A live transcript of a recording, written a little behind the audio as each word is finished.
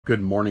Good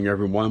morning,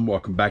 everyone.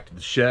 Welcome back to the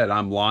shed.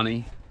 I'm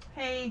Lonnie.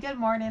 Hey, good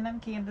morning. I'm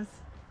Candice.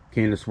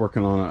 Candice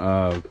working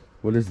on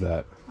what is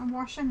that? I'm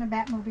washing the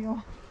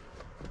Batmobile.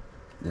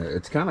 Yeah,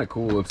 it's kind of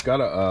cool. It's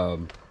got a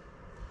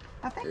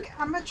I think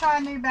I'm gonna try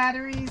new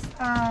batteries.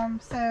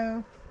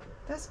 So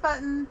this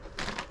button,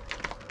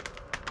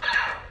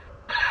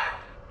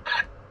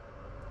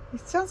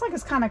 it sounds like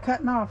it's kind of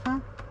cutting off,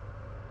 huh?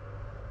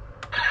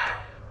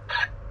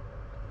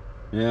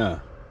 yeah.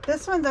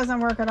 This one doesn't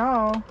work at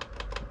all.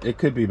 It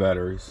could be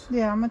batteries.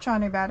 Yeah, I'm gonna try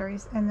new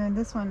batteries, and then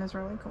this one is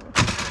really cool.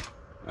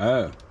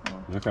 Oh,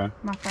 Oh, okay.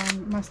 my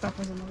phone, my stuff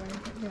was in the way,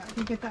 but yeah,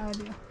 you get the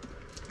idea.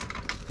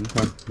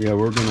 Okay. Yeah,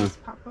 we're gonna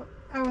Pop up.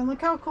 Oh, and look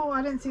how cool!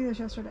 I didn't see this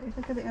yesterday.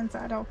 Look at the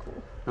inside, all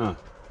cool. Huh.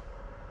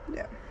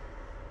 Yeah.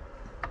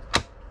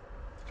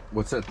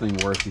 What's that thing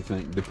worth, you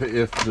think?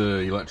 If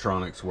the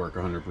electronics work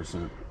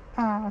 100%?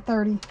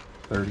 30.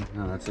 30?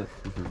 No, that's it.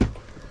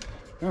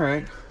 All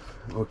right.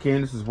 Well,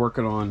 Candice is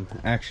working on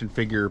action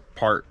figure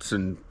parts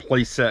and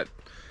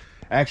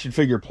action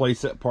figure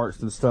playset parts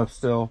and stuff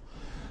still.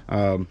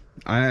 We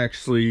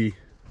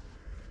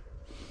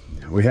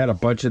had a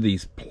bunch of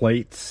these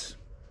plates.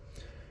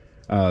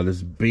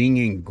 This Bing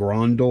and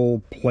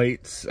Grundle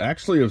plates.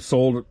 Actually have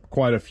sold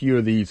quite a few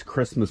of these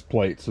Christmas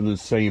plates in the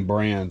same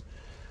brand.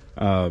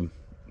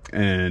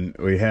 And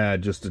we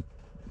had a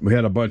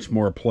bunch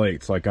more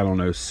plates, like, I don't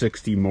know,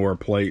 60 more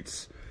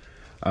plates.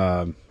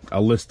 I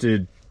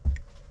listed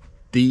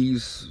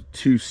these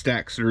two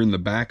stacks that are in the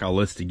back. I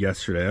listed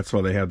yesterday. That's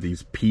why they have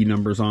these P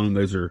numbers on them.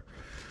 Those are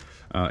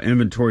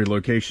inventory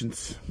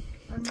locations.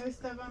 Are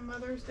most of them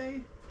Mother's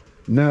Day?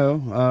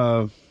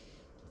 No,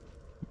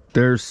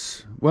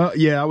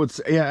 I would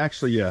say,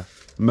 actually,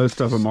 most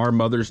of them are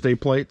Mother's Day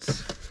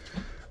plates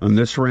on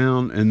this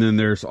round, and then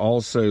there's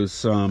also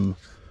some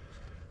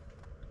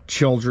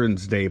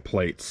Children's Day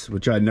plates,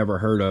 which I'd never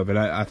heard of, and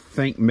I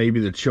think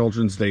maybe the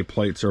Children's Day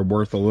plates are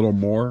worth a little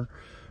more,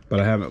 but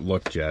I haven't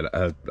looked yet.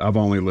 I've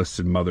only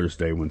listed Mother's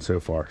Day one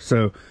so far.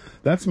 So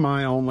that's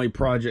my only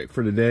project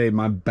for today.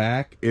 My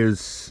back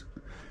is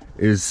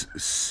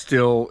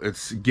still,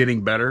 it's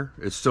getting better.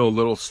 It's still a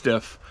little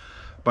stiff,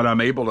 but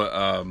I'm able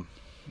to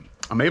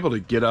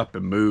get up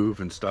and move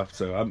and stuff.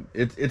 So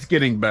it's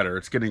getting better.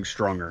 It's getting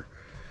stronger.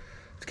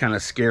 It's kind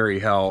of scary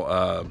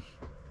how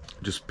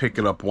just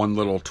picking up one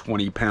little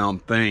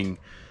 20-pound thing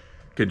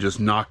could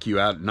just knock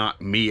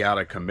me out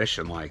of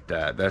commission like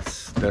that.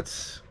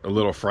 That's a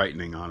little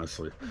frightening,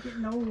 honestly. I'm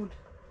getting old.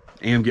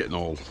 I'm getting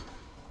old.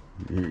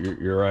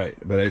 You're right,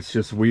 but it's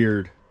just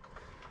weird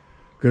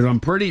because I'm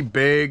pretty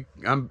big.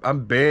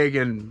 I'm big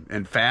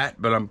and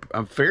fat, but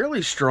I'm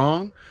fairly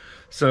strong.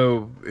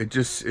 So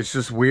it's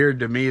just weird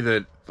to me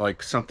that,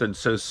 like, something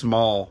so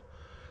small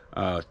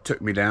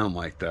took me down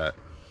like that.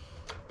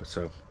 But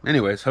so,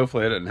 anyways,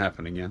 hopefully it doesn't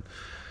happen again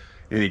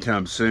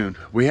anytime soon.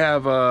 We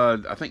have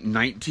I think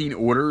 19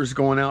 orders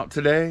going out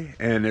today,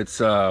 and it's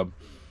a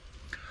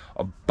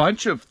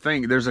bunch of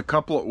things. There's a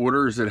couple of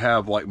orders that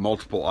have, like,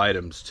 multiple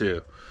items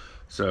too.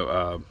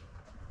 So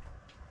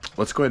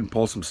let's go ahead and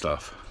pull some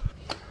stuff.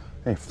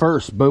 Okay,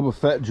 first, Boba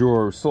Fett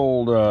drawer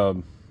sold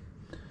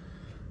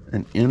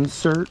an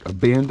insert, a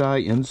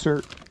Bandai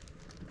insert,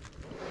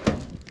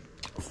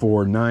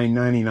 for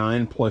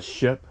 $9.99 plus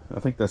ship. I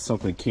think that's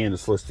something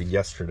Candice listed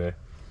yesterday.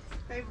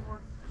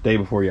 Day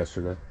before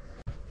yesterday.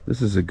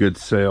 This is a good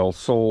sale.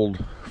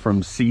 Sold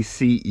from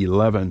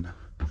CC11.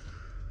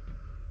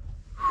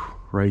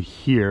 Right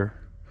here.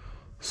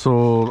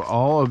 Sold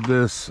all of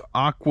this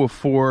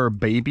Aquaphor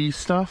baby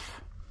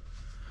stuff.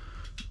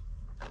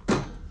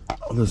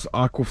 All this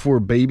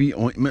Aquaphor baby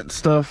ointment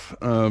stuff.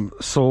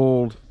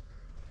 Sold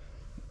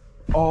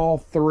all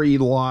 3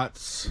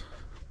 lots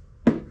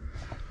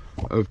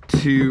of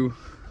 2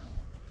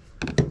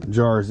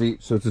 jars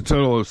each. So it's a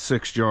total of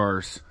 6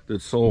 jars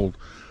that sold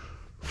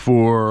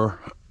for,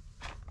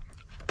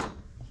 I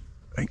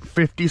think,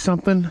 50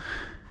 something.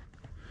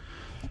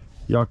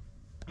 Y'all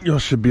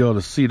should be able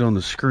to see it on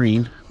the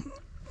screen.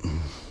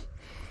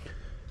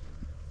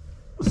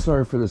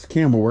 Sorry for this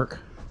camera work.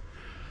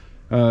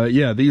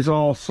 Yeah, these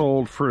all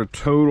sold for a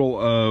total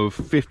of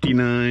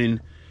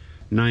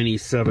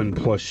 $59.97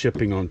 plus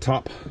shipping on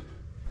top.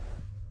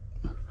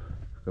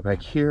 Go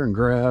back here and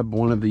grab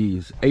one of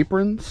these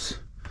aprons.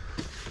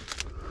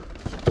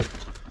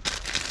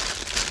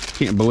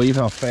 Can't believe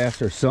how fast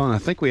they're selling. I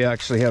think we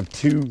actually have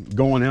 2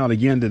 going out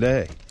again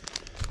today.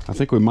 I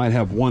think we might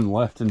have 1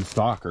 left in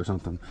stock or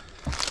something.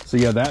 So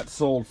yeah, that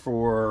sold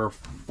for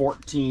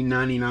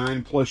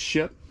 $14.99 plus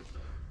ship.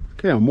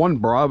 Okay, on one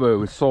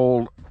Bravo, it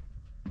sold,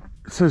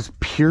 it says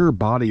pure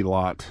body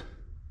lot.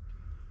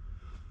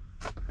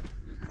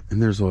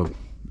 And there's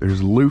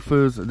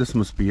loofahs. This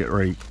must be it,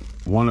 right?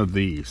 One of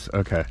these.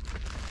 Okay,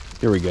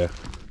 here we go.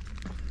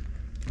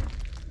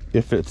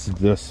 If it's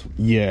this,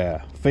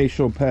 yeah,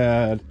 facial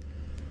pad.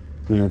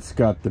 Then it's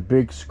got the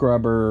big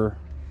scrubber,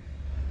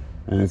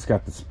 and it's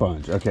got the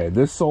sponge. Okay,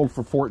 this sold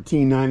for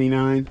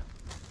 $14.99.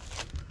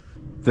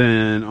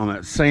 Then on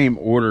that same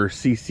order,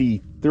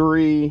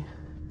 CC3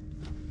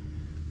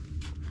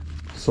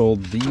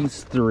 sold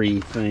these 3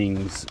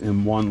 things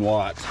in one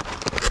lot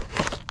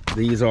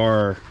These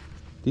are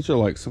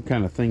like some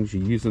kind of things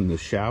you use in the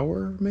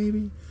shower,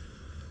 maybe?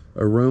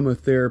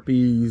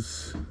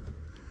 Aromatherapies,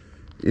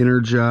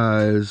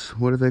 Energize,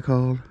 what are they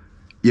called?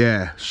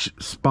 Yeah,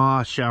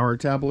 spa shower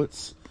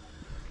tablets.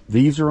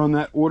 These are on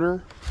that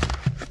order.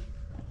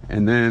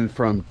 And then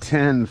from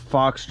 10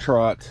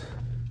 Foxtrot,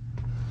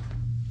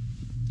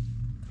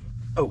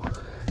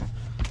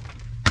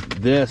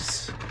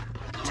 this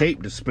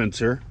tape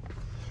dispenser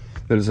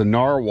that is a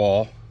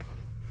narwhal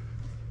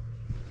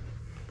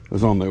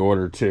was on the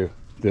order too.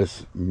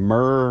 This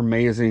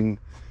Amazing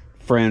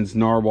Friends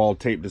narwhal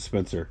tape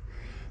dispenser.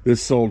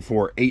 This sold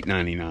for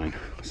 $8.99.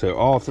 So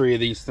all three of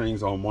these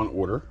things on one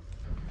order.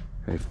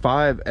 A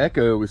 5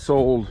 Echo, we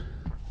sold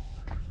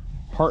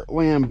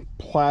Heartland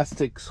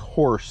Plastics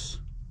horse.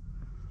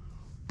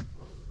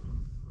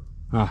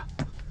 Ah,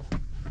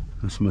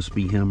 this must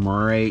be him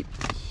right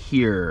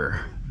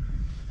here.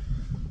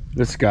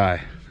 This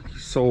guy, he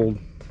sold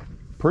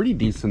pretty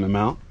decent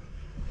amount.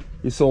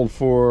 He sold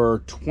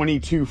for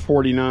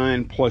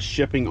 $22.49 plus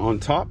shipping on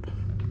top.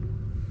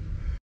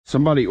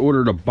 Somebody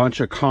ordered a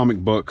bunch of comic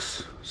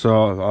books,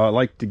 so I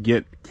like to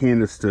get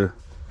Candice to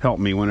help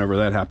me whenever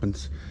that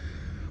happens.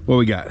 What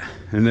we got?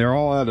 And they're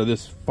all out of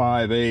this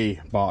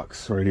 5A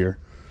box right here.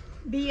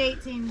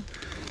 B18.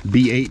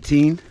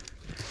 B18.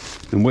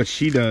 And what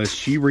she does,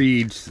 she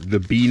reads the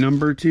B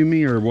number to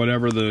me, or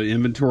whatever the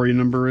inventory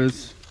number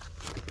is,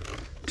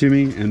 to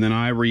me, and then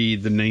I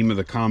read the name of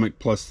the comic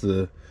plus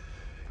the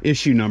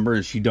issue number,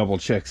 and she double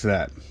checks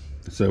that.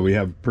 So we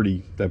have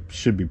that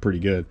should be pretty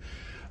good.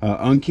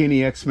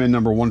 Uncanny X-Men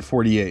number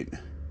 148.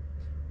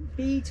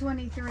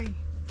 B23.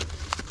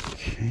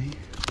 Okay.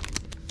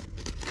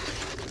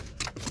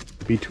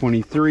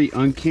 B23,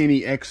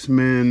 Uncanny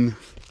X-Men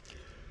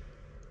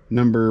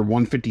number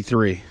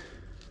 153.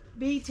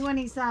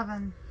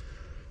 B27.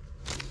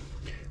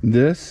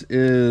 This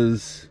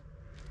is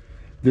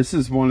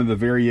one of the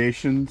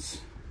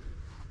variations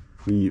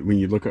when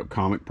you look up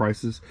comic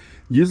prices.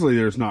 Usually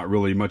there's not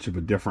really much of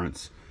a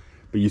difference,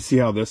 but you see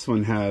how this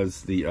one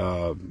has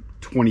the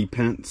 20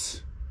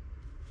 pence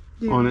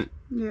on it.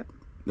 Yep.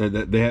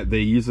 They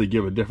usually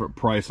give a different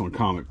price on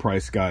Comic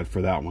Price Guide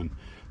for that one.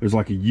 There's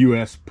like a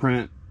US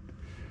print,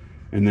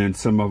 and then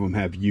some of them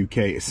have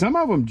UK. Some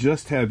of them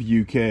just have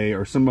UK,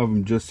 or some of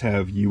them just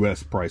have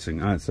US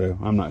pricing. So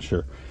I'm not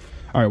sure.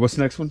 All right, what's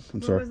the next one?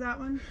 I'm sorry. What was that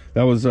one?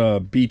 That was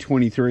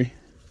B23.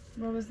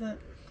 What was that?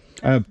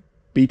 I have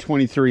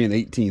B23 and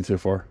 18 so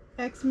far.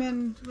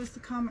 X-Men, what's the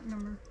comic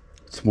number?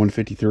 It's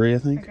 153, I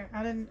think. Okay,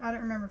 I don't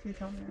remember if you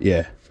told me.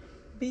 Yeah.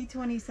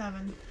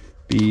 B27.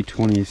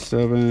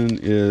 B27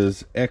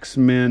 is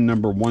X-Men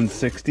number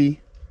 160.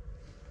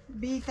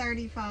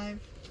 B35.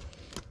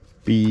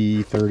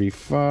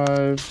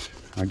 B35.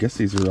 I guess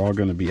these are all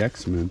going to be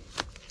X-Men.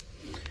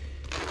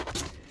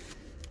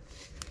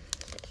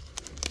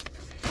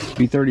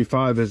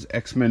 B35 is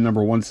X-Men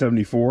number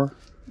 174.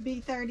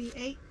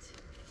 B38.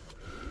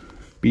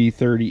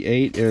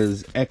 B38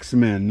 is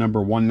X-Men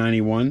number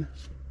 191.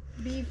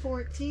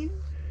 B14.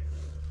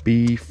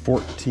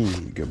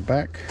 B14. Go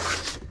back.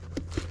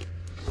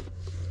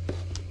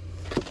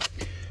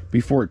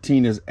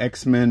 B14 is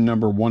X-Men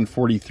number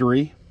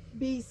 143.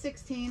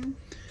 B16.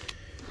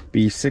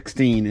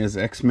 B16 is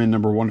X-Men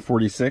number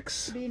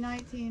 146.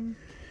 B19.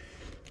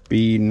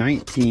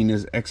 B19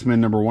 is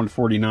X-Men number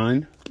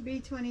 149.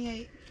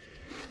 B28.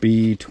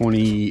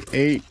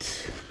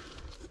 B28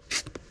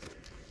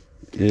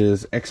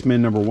 is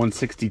X-Men number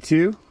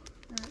 162. Alright,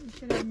 you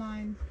should have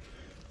 9.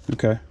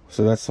 Okay,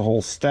 so that's the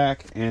whole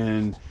stack,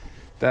 and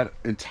that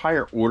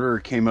entire order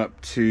came up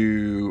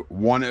to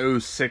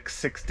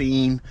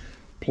 $106.16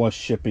 plus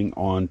shipping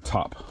on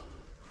top.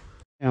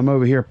 I'm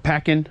over here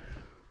packing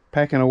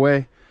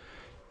away.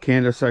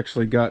 Candice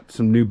actually got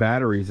some new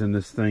batteries in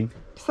this thing.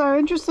 So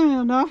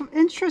interestingly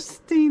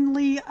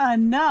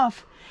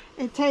enough,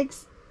 it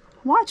takes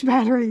watch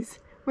batteries,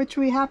 which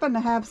we happen to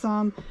have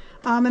some.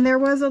 And there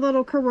was a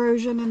little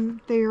corrosion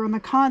in there on the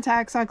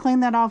contacts. So I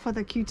cleaned that off with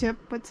a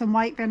Q-tip with some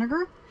white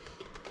vinegar.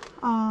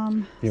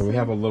 Yeah, we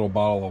have a little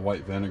bottle of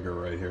white vinegar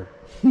right here.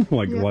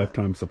 Like a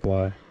lifetime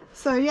supply.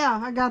 So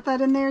yeah, I got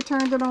that in there,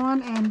 turned it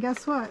on, and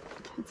guess what?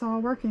 It's all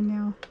working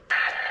now.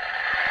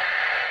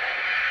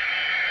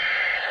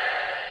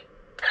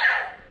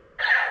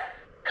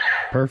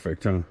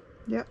 Perfect, huh?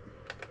 Yep.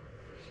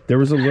 There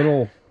was a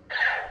little,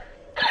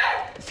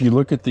 if you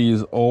look at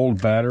these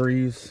old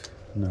batteries,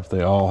 I don't know if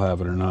they all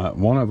have it or not,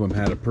 one of them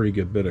had a pretty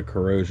good bit of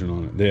corrosion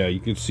on it. Yeah, you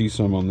could see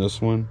some on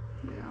this one.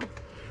 Yeah.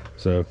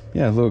 So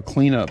yeah, a little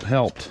cleanup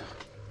helped.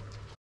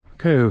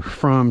 Okay,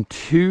 from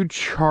 2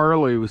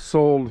 Charlie, we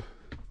sold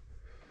a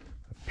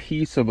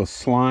piece of a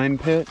slime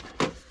pit.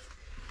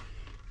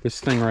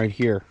 This thing right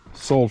here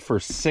sold for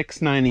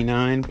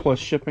 $6.99 plus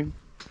shipping.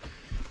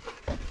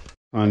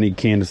 I need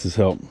Candice's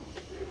help.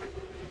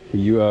 Will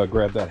you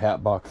grab that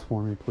hat box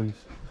for me, please?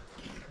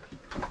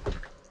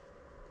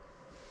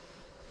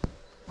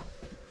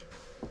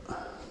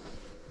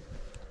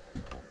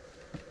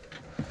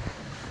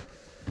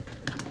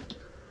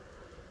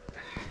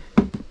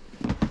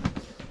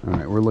 All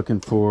right, we're looking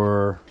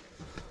for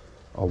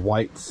a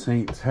white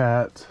Saints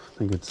hat. I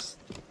think it's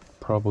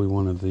probably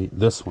one of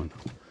this one.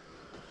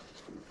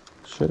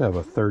 Should have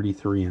a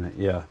 33 in it.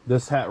 Yeah,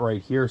 this hat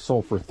right here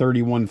sold for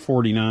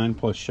 $31.49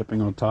 plus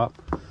shipping on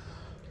top.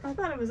 I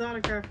thought it was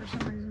autographed for some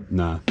reason.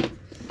 Nah.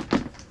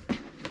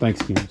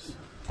 Thanks, Candice.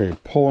 Okay,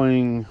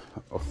 pulling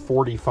a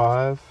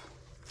 45.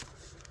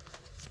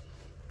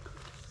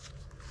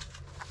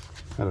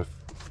 Got a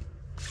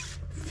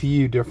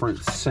few different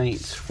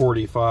Saints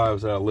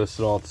 45s that I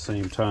listed all at the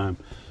same time.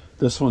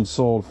 This one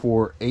sold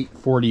for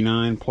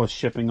 $8.49 plus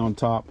shipping on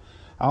top.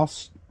 I'll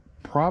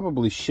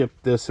probably ship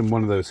this in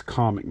one of those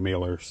comic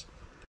mailers.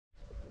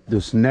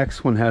 This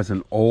next one has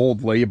an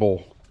old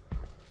label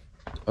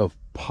of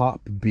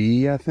Pop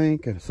B, I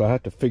think. So I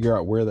have to figure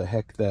out where the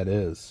heck that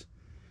is.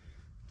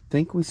 I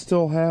think we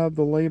still have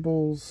the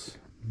labels.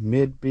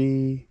 Mid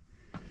B.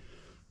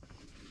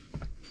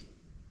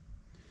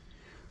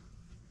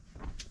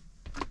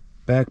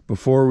 Back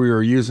before we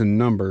were using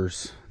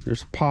numbers,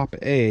 there's Pop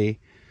A.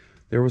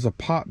 There was a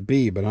Pop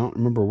B, but I don't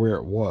remember where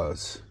it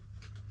was.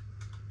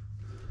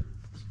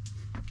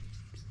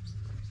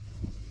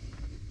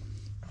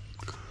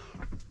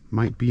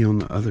 Might be on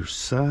the other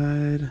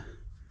side.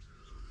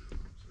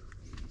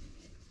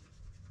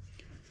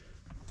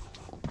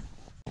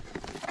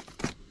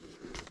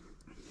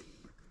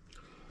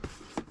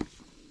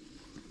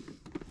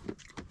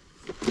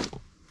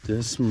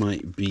 This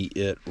might be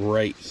it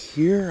right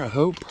here, I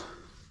hope.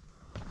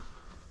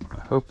 I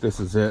hope this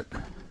is it.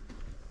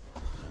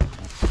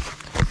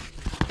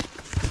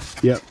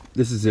 Yep,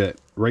 this is it.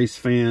 Race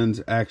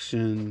Fans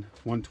Action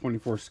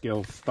 124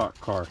 scale stock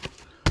car.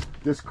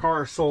 This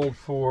car sold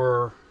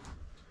for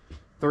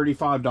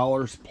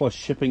 $35 plus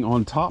shipping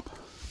on top.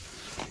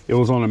 It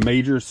was on a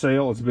major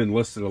sale. It's been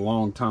listed a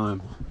long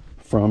time.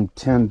 From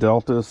 10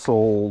 Delta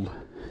sold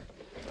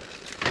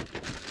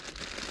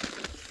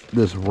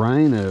this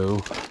Rhino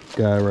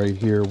guy right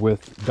here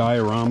with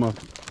diorama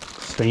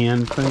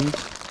stand thing.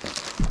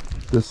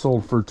 This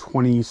sold for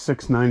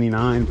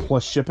 $26.99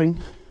 plus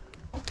shipping.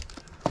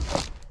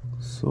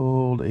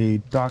 Sold a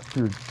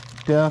Dr.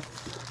 Death.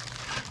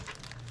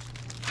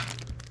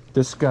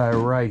 This guy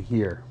right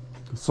here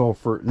sold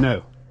for,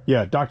 no,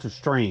 yeah, Doctor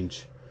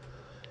Strange.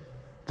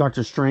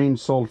 Dr. Strange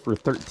sold for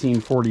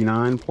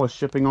 $13.49 plus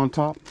shipping on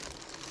top.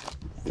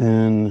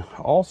 Then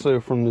also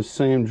from the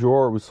same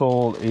drawer, we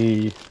sold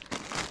a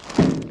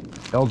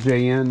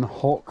LJN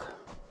Hulk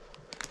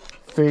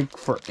fig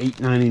for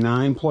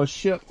 $8.99 plus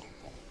ship.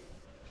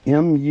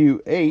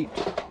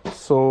 MU8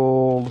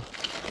 sold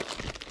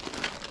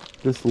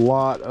this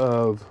lot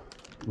of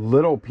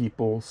little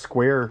people,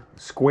 square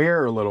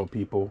little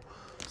people,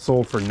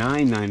 sold for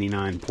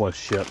 $9.99 plus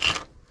ship.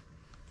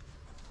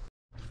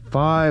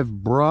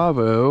 5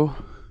 Bravo,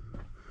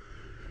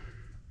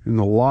 and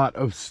a lot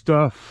of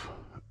stuff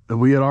that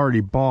we had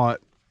already bought,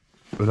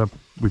 but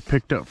we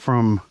picked up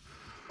from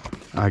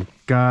a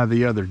guy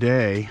the other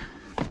day.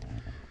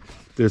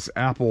 This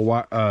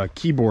Apple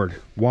keyboard,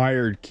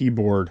 wired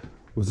keyboard,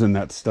 was in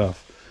that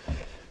stuff.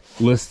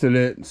 Listed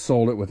it,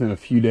 sold it within a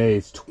few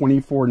days.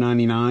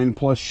 $24.99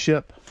 plus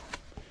ship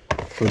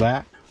for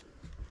that.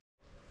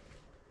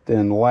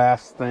 Then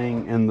last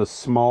thing in the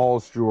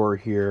smalls drawer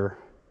here,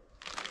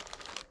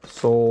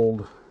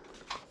 sold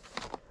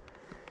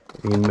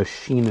a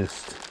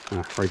Machinist,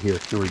 right here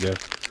we go,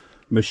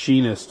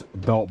 Machinist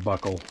belt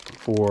buckle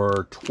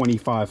for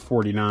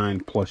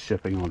 $25.49 plus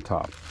shipping on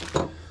top.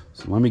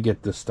 So let me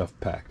get this stuff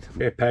packed.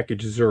 Okay,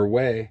 packages are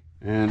away,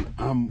 and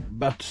I'm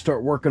about to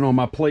start working on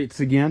my plates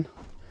again.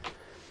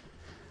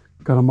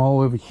 Got them all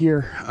over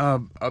here.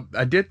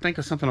 I did think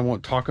of something I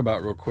want to talk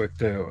about real quick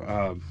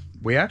though.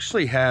 We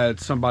actually had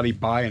somebody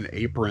buy an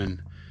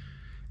apron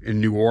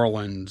in New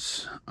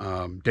Orleans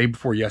day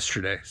before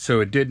yesterday,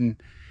 so it didn't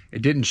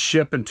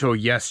ship until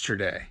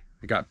yesterday.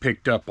 It got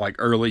picked up like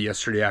early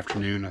yesterday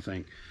afternoon, I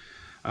think.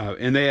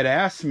 And they had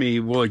asked me,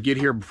 will it get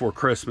here before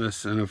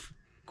Christmas? And of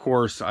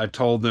course I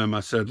told them, I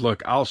said,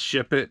 look, I'll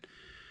ship it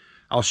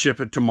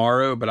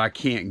tomorrow, but I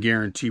can't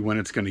guarantee when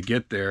it's going to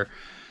get there.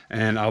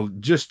 And I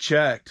just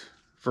checked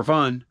for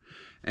fun,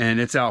 and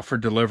it's out for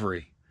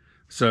delivery.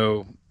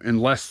 So in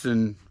less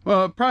than,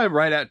 well, probably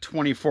right at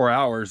 24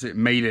 hours, it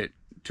made it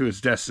to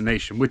its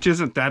destination, which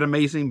isn't that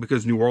amazing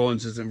because New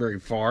Orleans isn't very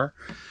far.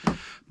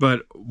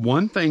 But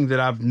one thing that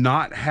I've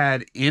not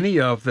had any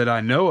of that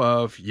I know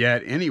of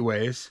yet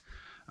anyways,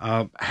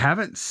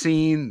 haven't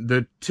seen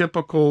the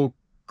typical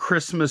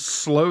Christmas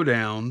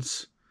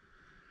slowdowns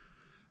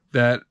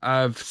that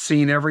I've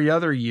seen every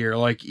other year.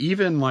 Like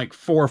even like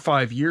 4 or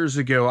 5 years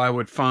ago, I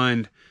would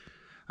find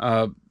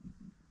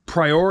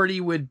Priority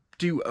would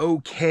do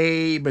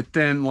okay, but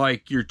then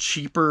like your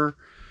cheaper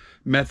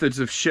methods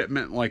of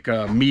shipment, like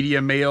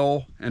media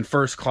mail and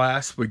first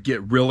class, would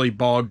get really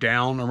bogged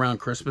down around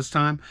Christmas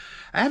time.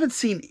 I haven't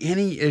seen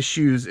any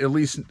issues, at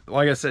least,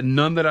 like I said,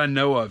 none that I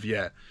know of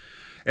yet.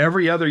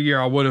 Every other year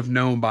I would have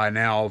known by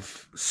now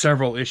of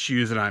several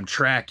issues that I'm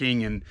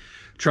tracking and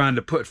trying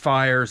to put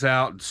fires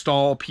out,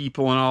 stall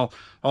people, and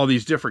all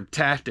these different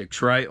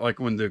tactics, right? Like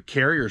when the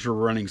carriers were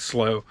running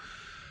slow.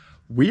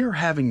 we are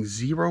having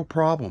zero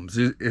problems.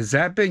 Is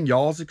that been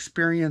y'all's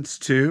experience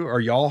too? Are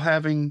y'all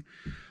having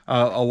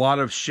a lot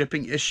of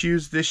shipping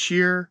issues this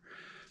year?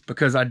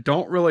 Because I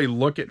don't really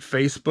look at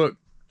Facebook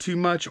too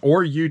much,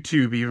 or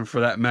YouTube even for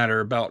that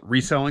matter, about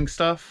reselling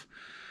stuff.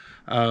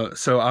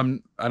 So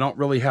I don't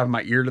really have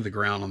my ear to the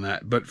ground on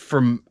that. But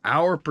from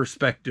our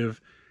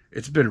perspective,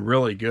 it's been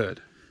really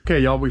good. Okay,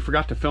 y'all, we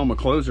forgot to film a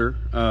closer.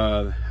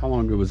 How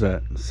long ago was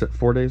that?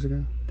 4 days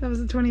ago? That was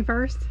the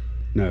 21st.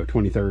 No,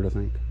 23rd, I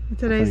think.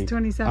 Today's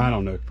 27th. I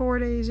don't know. 4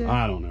 days, yeah.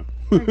 I don't know.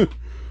 Okay.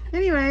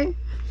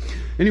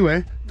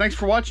 Anyway, thanks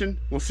for watching.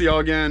 We'll see y'all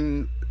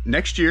again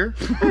next year.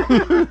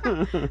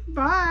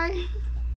 Bye.